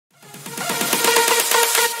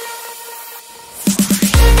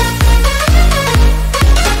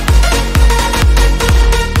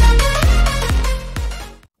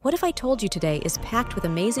if I told you today is packed with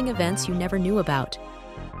amazing events you never knew about?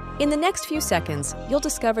 In the next few seconds, you'll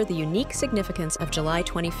discover the unique significance of July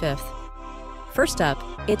 25th. First up,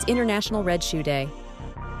 it's International Red Shoe Day,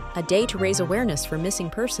 a day to raise awareness for missing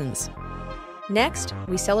persons. Next,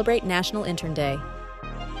 we celebrate National Intern Day.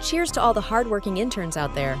 Cheers to all the hardworking interns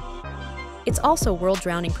out there. It's also World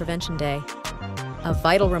Drowning Prevention Day, a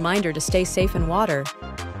vital reminder to stay safe in water.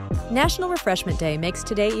 National Refreshment Day makes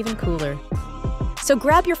today even cooler. So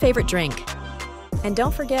grab your favorite drink. And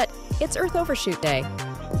don't forget, it's Earth Overshoot Day,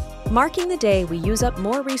 marking the day we use up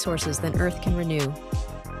more resources than Earth can renew.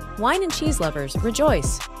 Wine and cheese lovers,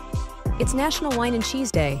 rejoice! It's National Wine and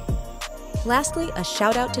Cheese Day. Lastly, a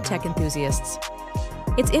shout out to tech enthusiasts.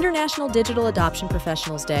 It's International Digital Adoption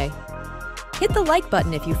Professionals Day. Hit the like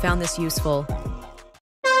button if you found this useful,